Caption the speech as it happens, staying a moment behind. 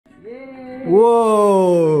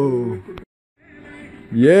Whoa!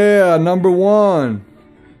 Yeah, number one.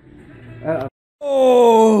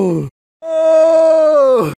 Oh!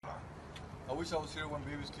 Oh! I wish I was here when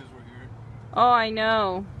baby's kids were here. Oh, I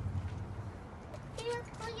know.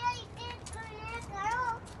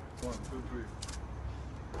 1, 2, 3.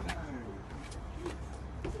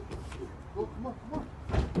 Go, come on, come on.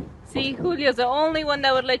 See, Julio's the only one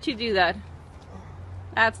that would let you do that.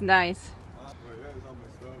 That's nice.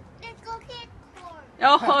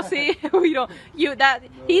 Oh, see, we don't.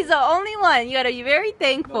 He's the only one. You gotta be very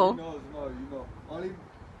thankful. No, you know. Only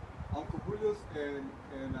Uncle Julio's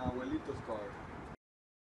and Abuelito's car.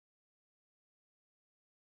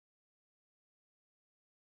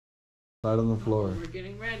 Slide on the floor. We're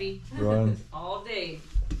getting ready. Run. All day.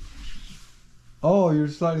 Oh, you're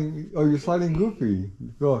sliding. Oh, you're sliding goofy.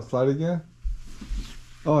 Go, slide again.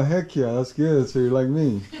 Oh, heck yeah, that's good. So you're like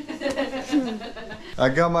me. I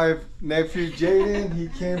got my nephew Jayden. He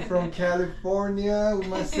came from California with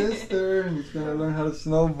my sister, and he's gonna learn how to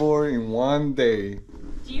snowboard in one day.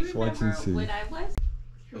 Do you remember see. when I was?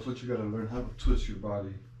 That's what you gotta learn, how to twist your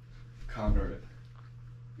body, counter it.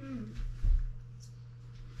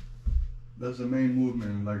 That's the main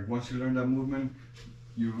movement. Like once you learn that movement,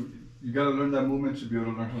 you gotta learn that movement to be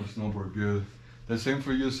able to learn how to snowboard good. The same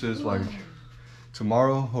for you, sis. Like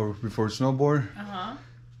tomorrow or before snowboard.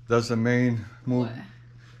 That's the main move. What?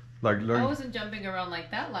 Like learn. I wasn't jumping around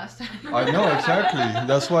like that last time. I know exactly.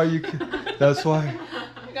 That's why you. That's why.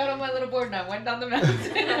 I got on my little board and I went down the mountain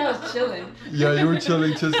and I was chilling. Yeah, you were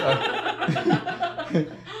chilling just.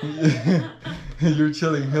 You're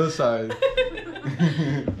chilling hillside.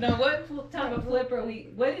 Now, what type of flip are we?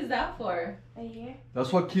 What is that for? Right here.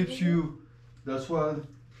 That's what keeps you. That's what.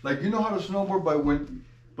 Like you know how to snowboard by when.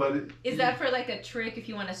 But is that for like a trick if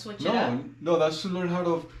you want to switch it up? No, that's to learn how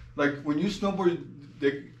to, like when you snowboard,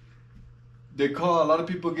 they call, a lot of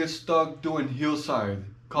people get stuck doing hillside.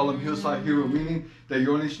 Call them hillside hero, meaning that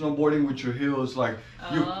you're only snowboarding with your heels. Like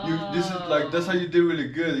this is like, that's how you did really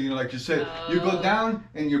good. You know, like you said, you go down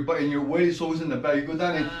and your weight is always in the back. You go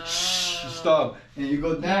down and shh, stop, and you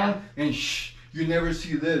go down and shh. You never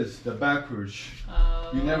see this, the backwards.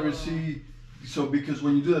 You never see. So because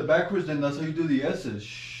when you do the backwards, then that's how you do the S's.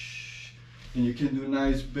 Shh. And you can do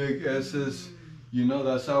nice big S's. You know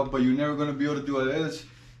that's how, but you're never gonna be able to do an S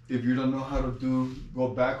if you don't know how to go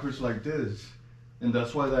backwards like this. And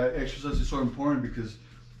that's why that exercise is so important, because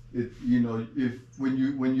when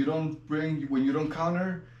you don't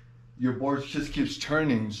counter, your board just keeps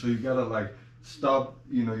turning. So you gotta like stop,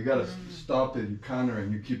 you gotta stop it, you counter it,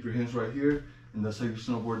 and you keep your hands right here, and that's how you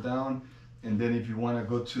snowboard down. And then if you want to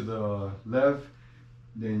go to the left,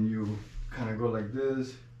 then you kind of go like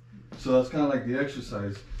this. So that's kind of like the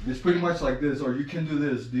exercise. It's pretty much like this, or you can do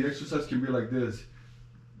this. The exercise can be like this.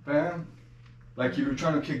 Bam. Like you're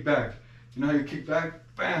trying to kick back. You know how you kick back?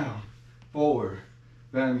 Bam. Forward.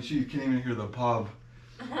 Bam. You see, you can't even hear the pop.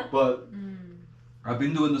 But I've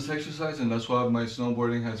been doing this exercise, and that's why my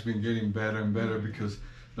snowboarding has been getting better and better, because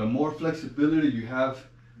the more flexibility you have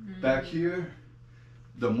back here,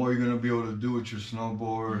 the more you're going to be able to do with your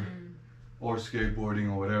snowboard or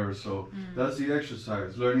skateboarding or whatever. So that's the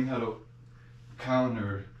exercise, learning how to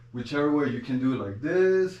counter. Whichever way, you can do it like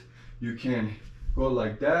this, you can go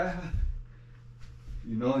like that.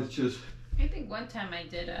 You know, it's just... I think one time I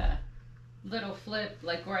did a little flip,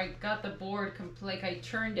 like where I got the board, like I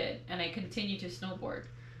turned it and I continued to snowboard.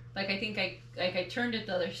 Like I think I turned it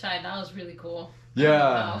the other side. That was really cool.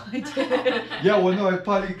 Yeah. I did. Yeah, well, no, it's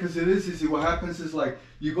probably because it is. You see, what happens is like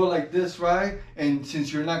you go like this, right? And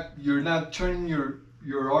since you're not turning your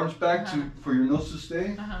arms back for your nose to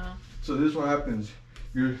stay. So this is what happens.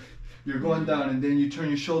 You're going down, and then you turn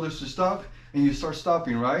your shoulders to stop, and you start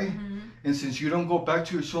stopping, right? And since you don't go back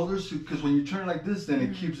to your shoulders, because when you turn like this, then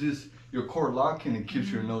it keeps your core locked and it keeps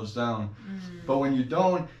your nose down. But when you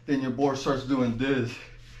don't, then your board starts doing this.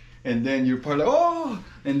 And then you're probably like, oh,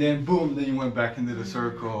 and then boom, then you went back into the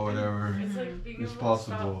circle or whatever. It's like being it's able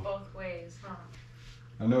possible. to stop both ways, huh?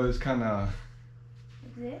 I know it's kind of.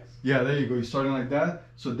 Like this? Yeah, there you go. You're starting like that.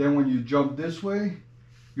 So then when you jump this way,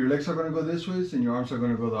 your legs are going to go this way, and your arms are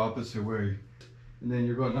going to go the opposite way. And then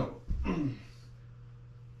you're going up.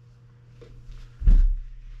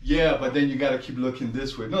 Yeah, but then you got to keep looking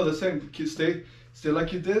this way. No, the same. Stay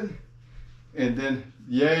like you did. And then,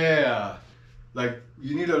 yeah. Like,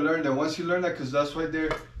 you need to learn that. Once you learn that, because that's right there.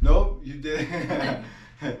 No, you did.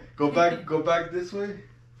 Go back this way.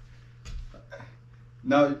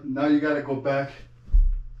 Now you gotta go back.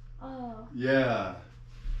 Oh. Yeah.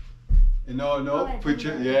 And no, put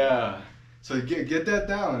your, yeah. So get that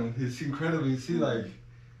down. It's incredible. You see, like,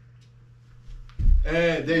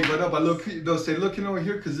 Hey, there you go. No, but look, no, stay looking over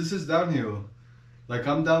here because this is downhill. Like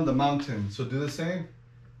I'm down the mountain. So do the same.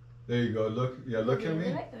 There you go. Look, yeah, look at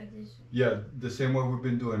me. Yeah, the same way we've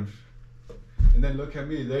been doing. And then look at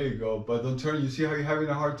me. There you go. But don't turn. You see how you're having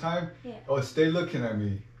a hard time? Yeah. Oh, stay looking at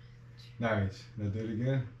me. Nice. Now do it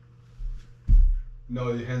again.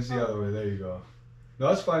 No, your hands the other way. There you go. No,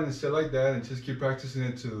 that's fine. And stay like that and just keep practicing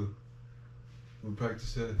it too. We'll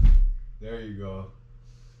practice it. There you go.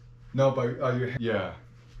 No, but your yeah.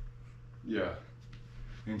 Yeah.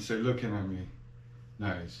 And stay looking at me.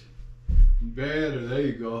 Nice. Better. There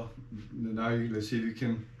you go. Now let's see if you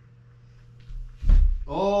can.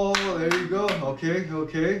 Oh, there you go. Okay,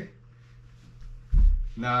 okay.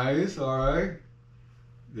 Nice. All right.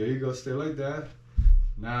 There you go. Stay like that.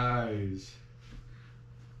 Nice.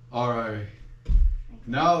 All right.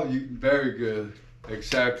 Now you very good.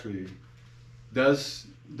 Exactly.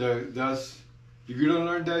 If you don't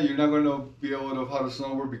learn that, you're not gonna be able to know how to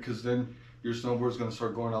snowboard because then your snowboard's gonna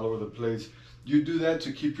start going all over the place. You do that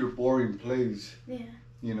to keep your board in place. Yeah.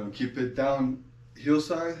 You know, keep it down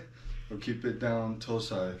hillside or keep it down toe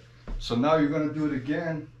side. So now you're gonna do it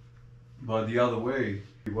again, but the other way.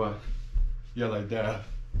 What? Yeah, like that.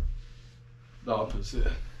 The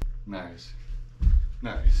opposite. Nice.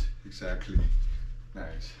 Nice. Exactly.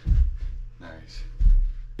 Nice. Nice.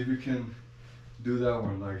 If you can do that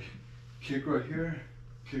one, like kick right here,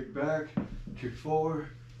 kick back, kick forward,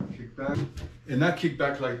 kick back. And not kick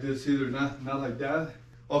back like this either, not like that.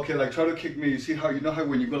 Okay, like try to kick me. You see how, you know how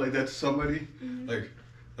when you go like that to somebody? Mm-hmm. Like,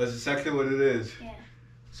 that's exactly what it is. Yeah.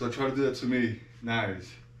 So try to do that to me.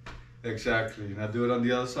 Nice. Exactly. Now do it on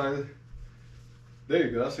the other side. There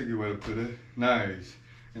you go, that's a good way to put it. Nice.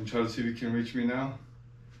 And try to see if you can reach me now.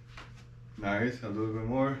 Nice, a little bit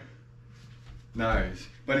more. Nice.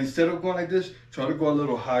 But instead of going like this, try to go a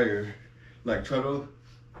little higher. Like try to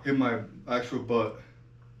hit my actual butt.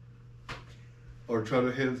 Or try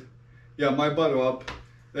to hit, yeah, my butt up.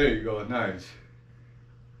 There you go, nice.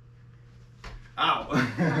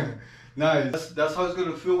 Ow. Nice. That's how it's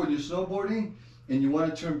gonna feel when you're snowboarding and you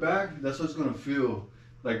wanna turn back, that's how it's gonna feel.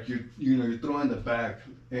 Like you're throwing the back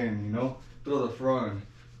in, you know? Throw the front,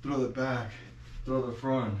 throw the back, throw the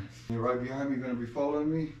front. And you're right behind me, you're gonna be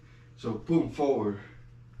following me. So boom, forward.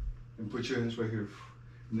 And put your hands right here.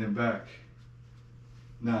 And then back.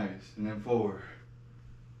 Nice. And then forward.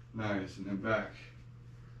 Nice. And then back.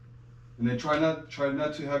 And then try not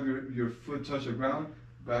to have your foot touch the ground.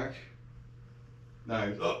 Back.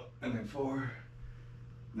 Nice. Up. And then forward.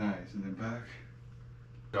 Nice. And then back.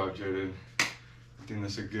 Good job, Jayden. I think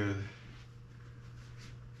that's a good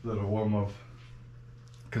little warm-up.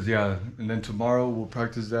 Cause yeah, and then tomorrow we'll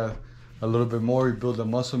practice that a little bit more. We build a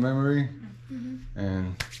muscle memory. Mm-hmm.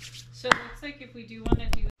 And so it looks like if we do want to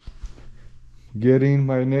do getting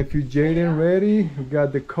my nephew Jayden ready. We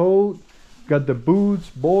got the coat, got the boots,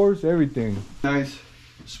 boards, everything. Nice,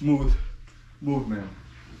 smooth movement.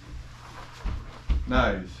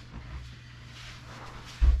 Nice.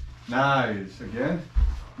 Nice. Again.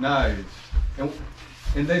 Nice.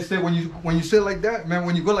 And they say when you say like that, man,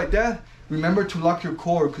 when you go like that, remember to lock your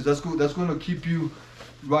core because that's going to keep you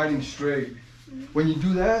riding straight. When you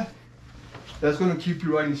do that, that's going to keep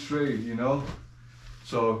you riding straight, you know?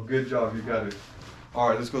 So good job, you got it. All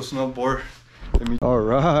right, let's go snowboard. All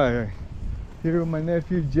right, here with my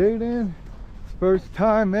nephew Jayden. First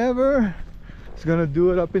time ever. He's gonna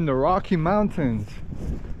do it up in the Rocky Mountains.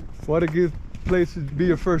 What a good place to be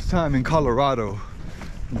your first time in Colorado,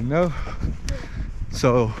 you know?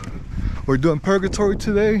 So we're doing Purgatory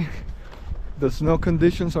today. The snow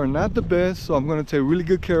conditions are not the best, so I'm gonna take really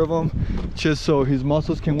good care of him just so his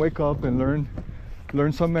muscles can wake up and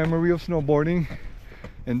learn some memory of snowboarding.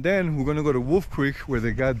 And then we're gonna go to Wolf Creek where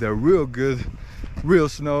they got the real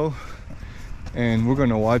snow, and we're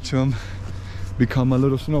gonna watch him become a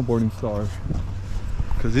little snowboarding star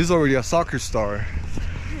because he's already a soccer star.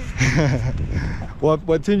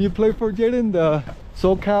 What team you play for, Jayden? The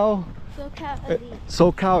SoCal Elite.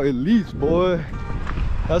 SoCal Elite, boy.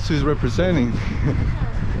 That's who he's representing.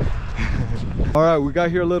 All right, we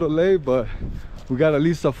got here a little late, but we got at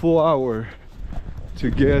least a full hour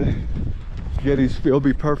to get his, it'll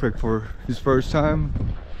be perfect for his first time.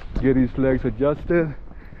 Get his legs adjusted,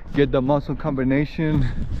 get the muscle combination,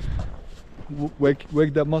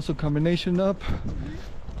 wake that muscle combination up,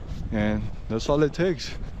 and that's all it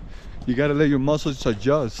takes. You gotta let your muscles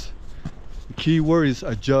adjust. The key word is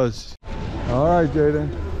adjust. All right, Jayden.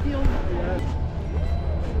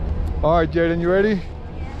 All right, Jayden, you ready?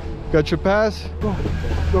 Yeah. Got your pass? Go,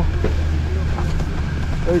 go.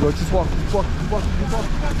 There you go, just walk, just walk, just walk, just walk.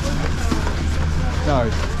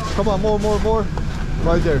 Nice. Come on, more.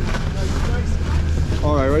 Right there.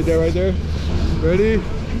 All right, right there, right there. Ready?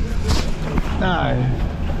 Nice.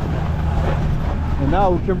 And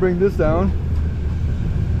now we can bring this down.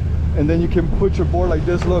 And then you can put your board like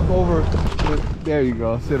this, look over. There you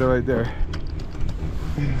go, sit it right there.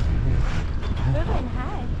 We're going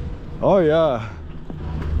high. Oh yeah.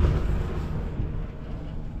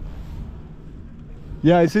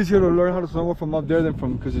 Yeah, it's easier to learn how to snowboard from up there than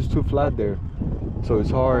from, because it's too flat there. So it's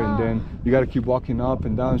hard, and then you got to keep walking up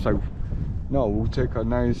and down. It's like, no, we'll take a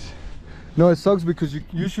nice... No, it sucks because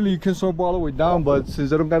usually you can snowboard all the way down, but since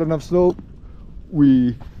they don't got enough slope,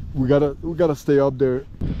 we gotta stay up there.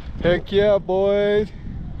 Heck yeah, boys.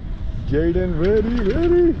 Jayden,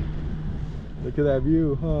 ready. Look at that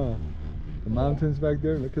view, huh? The mountains back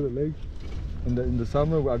there, look at the lake. In the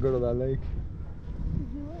summer, I go to that lake.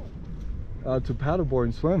 To paddleboard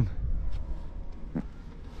and swim.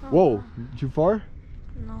 Whoa, too far?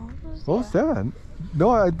 No. What's that?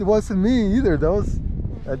 No, it wasn't me either. That was,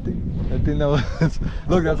 I think that was.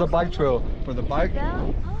 Look, that's a bike trail for the bike.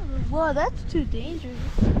 Oh, well, that's too dangerous.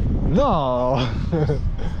 No.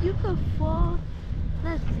 You could fall.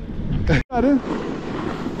 Let's see. Got it.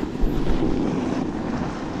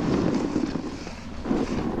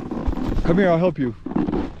 Come here, I'll help you.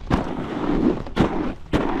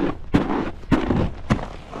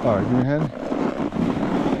 All right, give me a hand.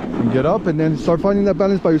 And get up and then start finding that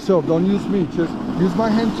balance by yourself. Don't use me, just use my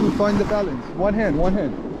hand to find the balance. One hand.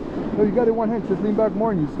 No, you got it one hand, just lean back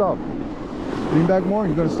more and you stop. Lean back more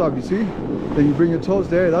and you're gonna stop, you see? Then you bring your toes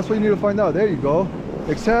there. That's what you need to find out. There you go.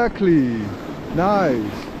 Exactly.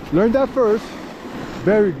 Nice. Learn that first.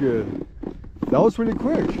 Very good. That was really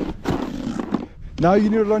quick. Now you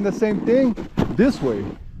need to learn the same thing this way.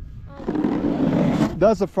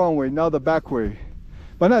 That's the front way, now the back way.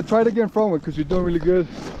 But now try it again front way because you're doing really good.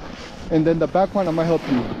 And then the back one, I might help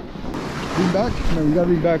you. Lean back? No, you gotta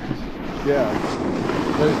lean back. Yeah.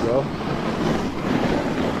 There you go.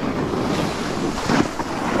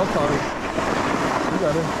 Oh, sorry. You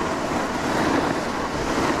got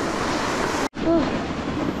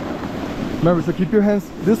it. Remember, so keep your hands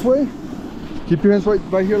this way. Keep your hands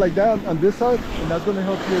right here like that on this side, and that's gonna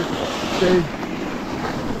help you stay.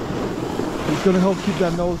 It's gonna help keep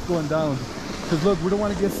that nose going down. Because look, we don't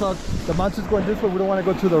want to get stuck. The mountain's going this way, we don't want to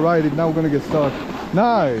go to the right. If now we're gonna get stuck.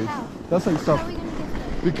 Nice. How? That's how you stop. How are we gonna get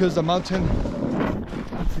stuck? Because the mountain,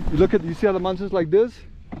 you see how the mountain's like this?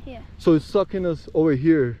 Yeah. So it's sucking us over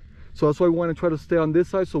here. So that's why we want to try to stay on this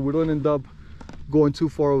side so we don't end up going too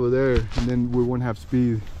far over there and then we won't have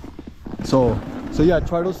speed. So yeah,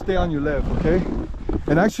 try to stay on your left, okay?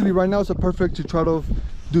 And actually right now it's a perfect to try to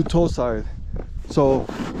do toe side. So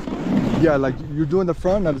yeah, like you're doing the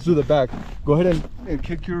front, now let's do the back. Go ahead and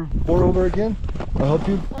kick your board over again. I'll help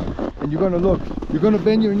you. And you're gonna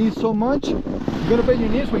bend your knees so much. You're gonna bend your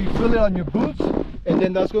knees where you feel it on your boots, and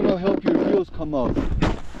then that's gonna help your heels come up.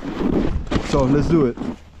 So let's do it.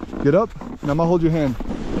 Get up, and I'm gonna hold your hand.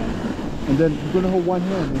 And then you're gonna hold one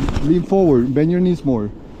hand and lean forward, bend your knees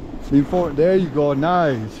more. Lean forward, there you go,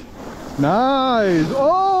 nice. Nice,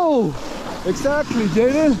 oh, exactly,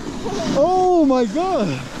 Jayden. Oh my God.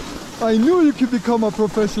 I knew you could become a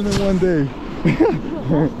professional one day.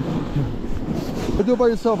 Do it by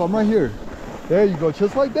yourself, I'm right here. There you go,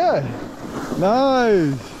 just like that.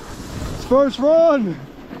 Nice. First run.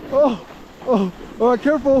 Oh, all right,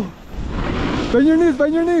 careful. Bend your knees,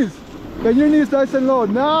 bend your knees. Bend your knees nice and low.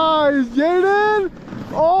 Nice, Jayden.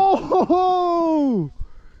 Oh,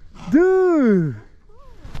 dude.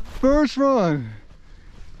 First run.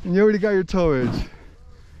 And you already got your toe edge.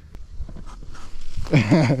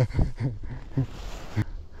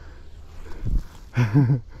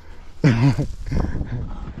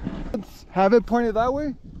 Have it pointed that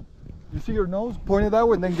way. You see your nose pointed that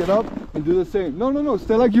way, and then get up and do the same. No,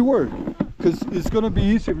 stay like you were, because it's gonna be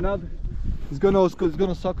easier. If not, it's gonna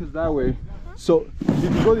suck us that way. So if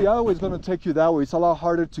you go the other way, it's gonna take you that way. It's a lot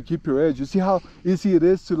harder to keep your edge. You see how easy it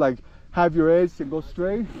is to like have your edge and go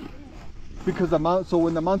straight, because so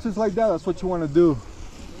when the mountain's like that, that's what you want to do.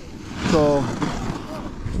 So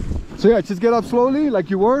yeah, just get up slowly like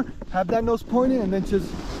you were, have that nose pointed, and then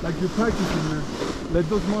just like you're practicing there, let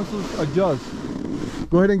those muscles adjust.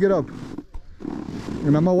 Go ahead and get up,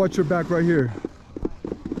 and I'm gonna watch your back right here.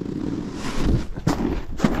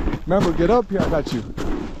 Remember, get up. Here, I got you.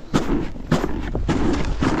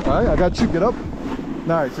 All right, I got you. Get up.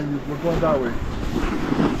 Nice, and we're going that way.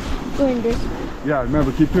 Going this way. Yeah,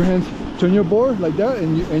 remember, keep your hands, turn your board like that,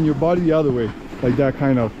 and your body the other way, like that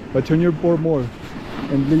kind of. But turn your board more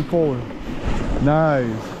and lean forward. Nice,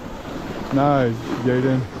 nice,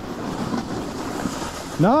 Jayden.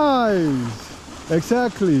 Nice,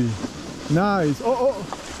 exactly. Nice. Oh,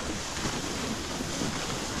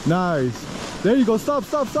 Nice. There you go. Stop,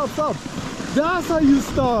 stop, stop, stop. That's how you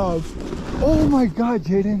stop. Oh my God,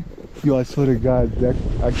 Jayden. Yo, I swear to God,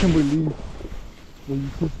 I can't believe what you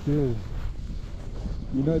just did.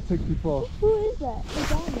 You know, it takes people. Who is that?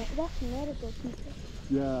 That's medical people.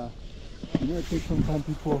 Yeah. You know, it takes sometimes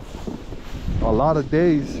people a lot of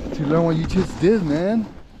days to learn what you just did, man.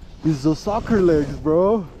 These those soccer legs,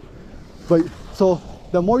 bro. But so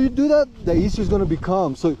the more you do that, the easier it's gonna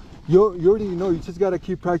become. So you already know, you just gotta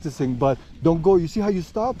keep practicing, but don't go. You see how you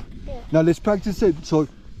stop? Yeah. Now let's practice it. So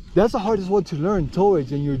that's the hardest one to learn, toe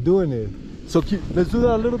edge, and you're doing it. So let's do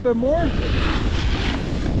that a little bit more. Do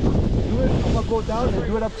it. I'm gonna go down and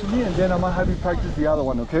do it up to me, and then I'm gonna have you practice the other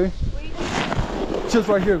one, okay? Just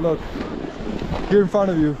right here, look. Here in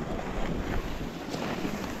front of you.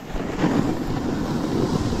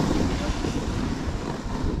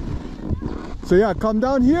 So yeah, come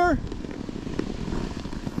down here.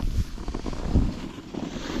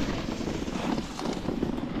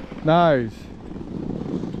 Nice.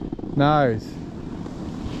 Nice.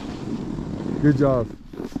 Good job.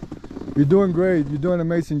 You're doing great. You're doing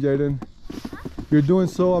amazing, Jayden. You're doing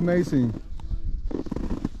so amazing.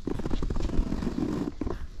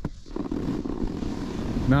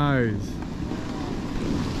 Nice.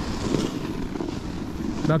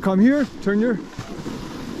 Now come here. Turn your...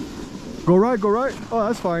 Go right, go right. Oh,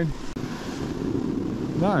 that's fine.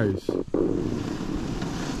 Nice.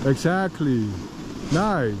 Exactly.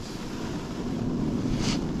 Nice.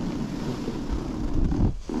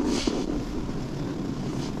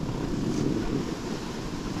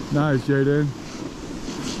 Nice, Jayden.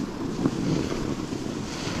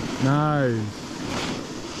 Nice.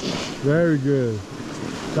 Very good.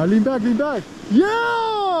 Now lean back, lean back.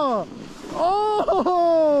 Yeah!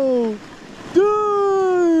 Oh!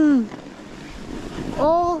 Dude!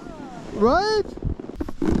 Oh, right?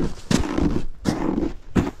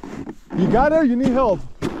 You got it? You need help?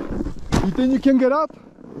 You think you can get up?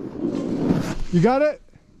 You got it?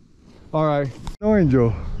 All right. Snow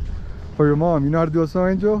angel for your mom. You know how to do a snow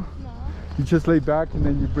angel? No. You just lay back and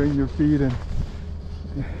then you bring your feet and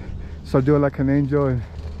start doing like an angel. And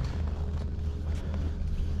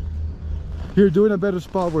here, do it in a better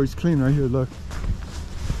spot where it's clean. Right here, look.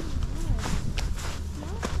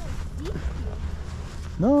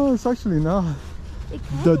 No, it's actually not.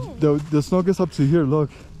 The snow gets up to here,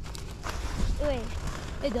 look. Wait,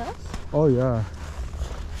 it does? Oh yeah.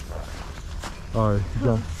 Alright,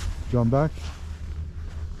 jump back.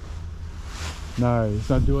 Nice.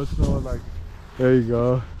 Now do a snow like, there you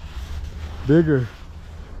go. Bigger.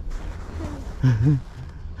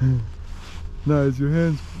 Nice, your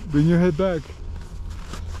hands, bring your head back.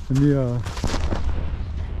 Let me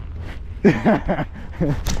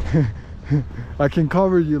I can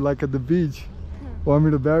cover you like at the beach. Want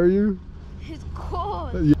me to bury you? It's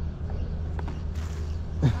cold. Yeah.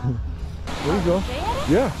 There you go.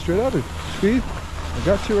 Yeah, straight at it. Speed. I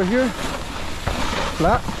got you right here.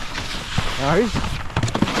 Flat. Nice.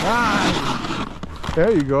 Nice.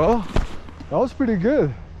 There you go. That was pretty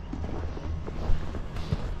good.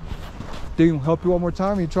 Did I help you one more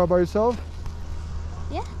time? You try by yourself?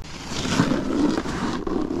 Yeah.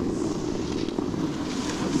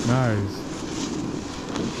 Nice.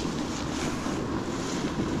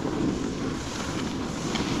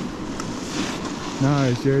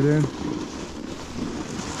 Nice, Jayden.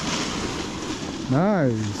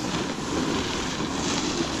 Nice.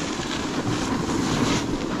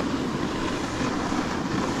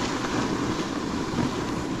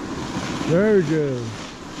 Very good.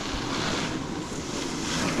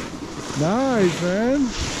 Nice, man.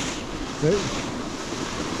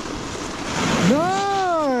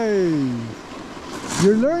 Nice.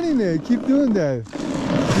 You're learning it. Keep doing that.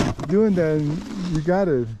 Keep doing that. And you got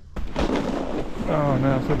it. Oh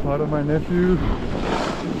man, I'm so proud of my nephew.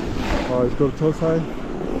 Oh, let's go to toe side.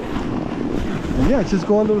 And yeah, just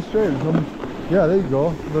go a little straight. Yeah, there you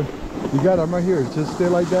go. Look, you got it. I'm right here. Just stay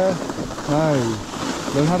like that.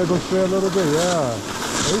 Nice. Learn how to go straight a little bit. Yeah.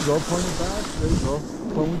 There you go. Point it back. There you go.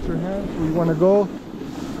 Point with your hands where you want to go.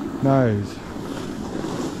 Nice.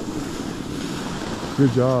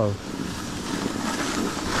 Good job.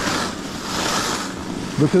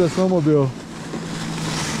 Look at the snowmobile.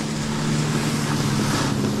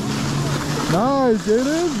 Nice,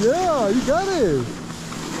 Jayden. Yeah, you got it.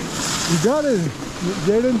 You got it,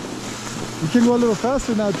 Jayden. You can go a little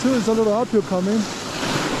faster now too. It's a little uphill coming.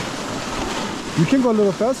 You can go a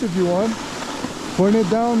little faster if you want. Point it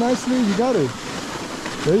down nicely. You got it.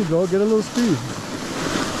 There you go. Get a little speed.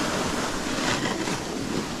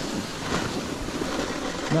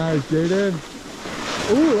 Nice, Jayden.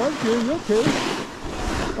 Ooh, that's good. You okay?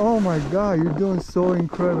 Oh my God, you're doing so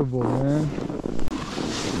incredible, man.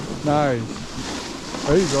 Nice.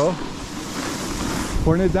 There you go.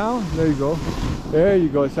 Point it down. There you go. There you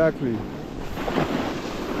go, exactly.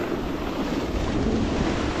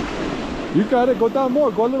 You got it. Go down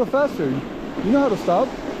more. Go a little faster. You know how to stop.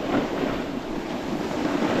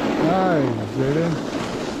 Nice, Jayden.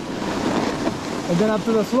 And then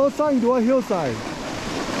after the slow side, you do a hillside.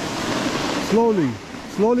 Slowly.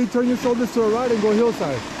 Slowly turn your shoulders to the right and go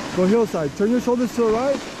hillside. Go hillside. Turn your shoulders to the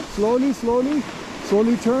right. Slowly, slowly.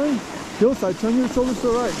 Slowly turn. Hillside. Turn your shoulders to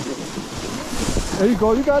the right. There you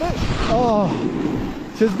go. You got it. Oh.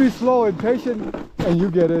 Just be slow and patient and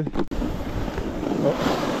you get it. Oh.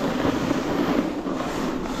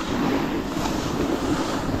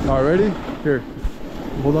 All right, ready? Here.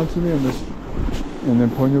 Hold on to me and then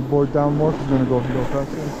point your board down more because you're going to go a little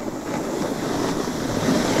faster.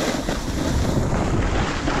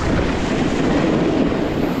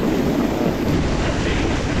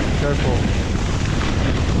 Careful.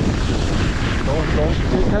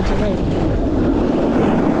 Don't catch your head.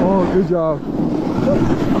 Oh, good job.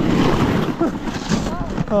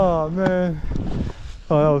 Oh, man.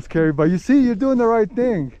 Oh, that was scary. But you see, you're doing the right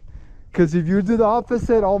thing. Because if you do the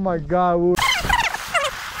opposite, oh my God.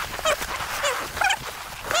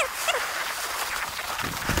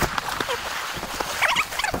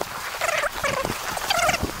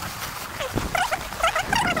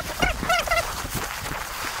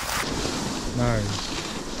 Nice.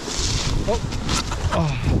 Oh.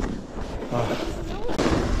 Oh. Oh.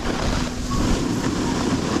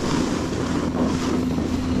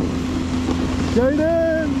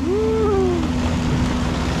 Jayden! Woo!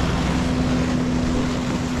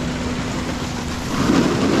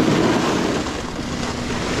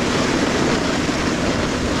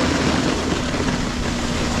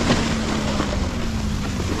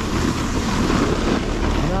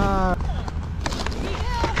 Nah.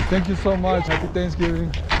 Thank you so much. Happy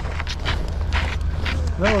Thanksgiving.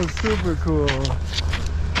 That was super cool.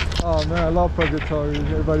 Oh man, I love Purgatory.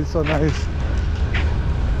 Everybody's so nice.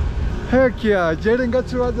 Heck yeah, Jayden got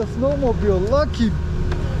to ride the snowmobile. Lucky.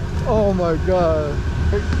 Oh my God.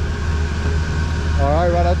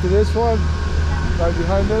 Alright, right after this one. Right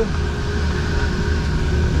behind it.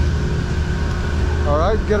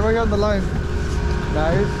 Alright, get right on the line.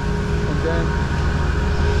 Nice. And then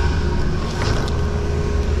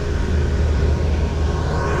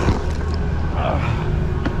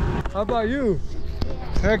how about you?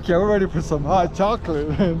 Heck yeah, we're ready for some hot chocolate,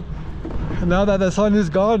 man. Now that the sun is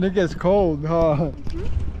gone, it gets cold, huh?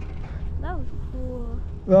 That was cool.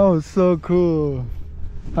 That was so cool.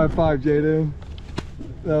 High five, Jayden.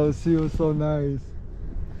 That was so nice.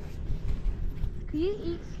 Can you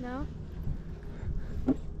eat snow?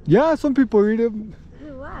 Yeah, some people eat it.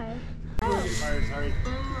 Why?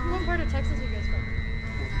 What part of Texas are you guys from?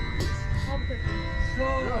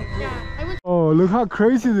 Yeah, I went. Oh, look how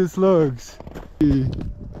crazy this looks.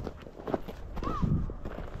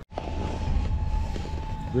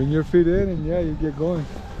 Bring your feet in and yeah, you get going.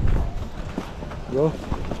 Go.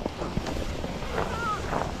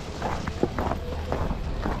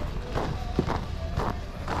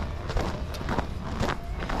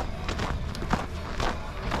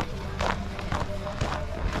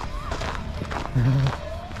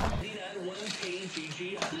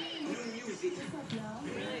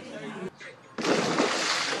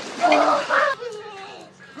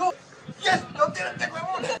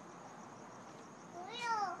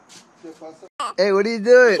 Hey, what are you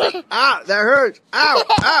doing? Ow, that hurts. Ow,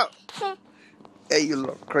 ow. Hey, you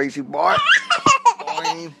little crazy boy.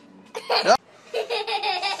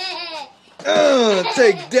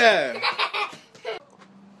 Take that.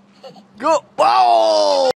 Go. Whoa.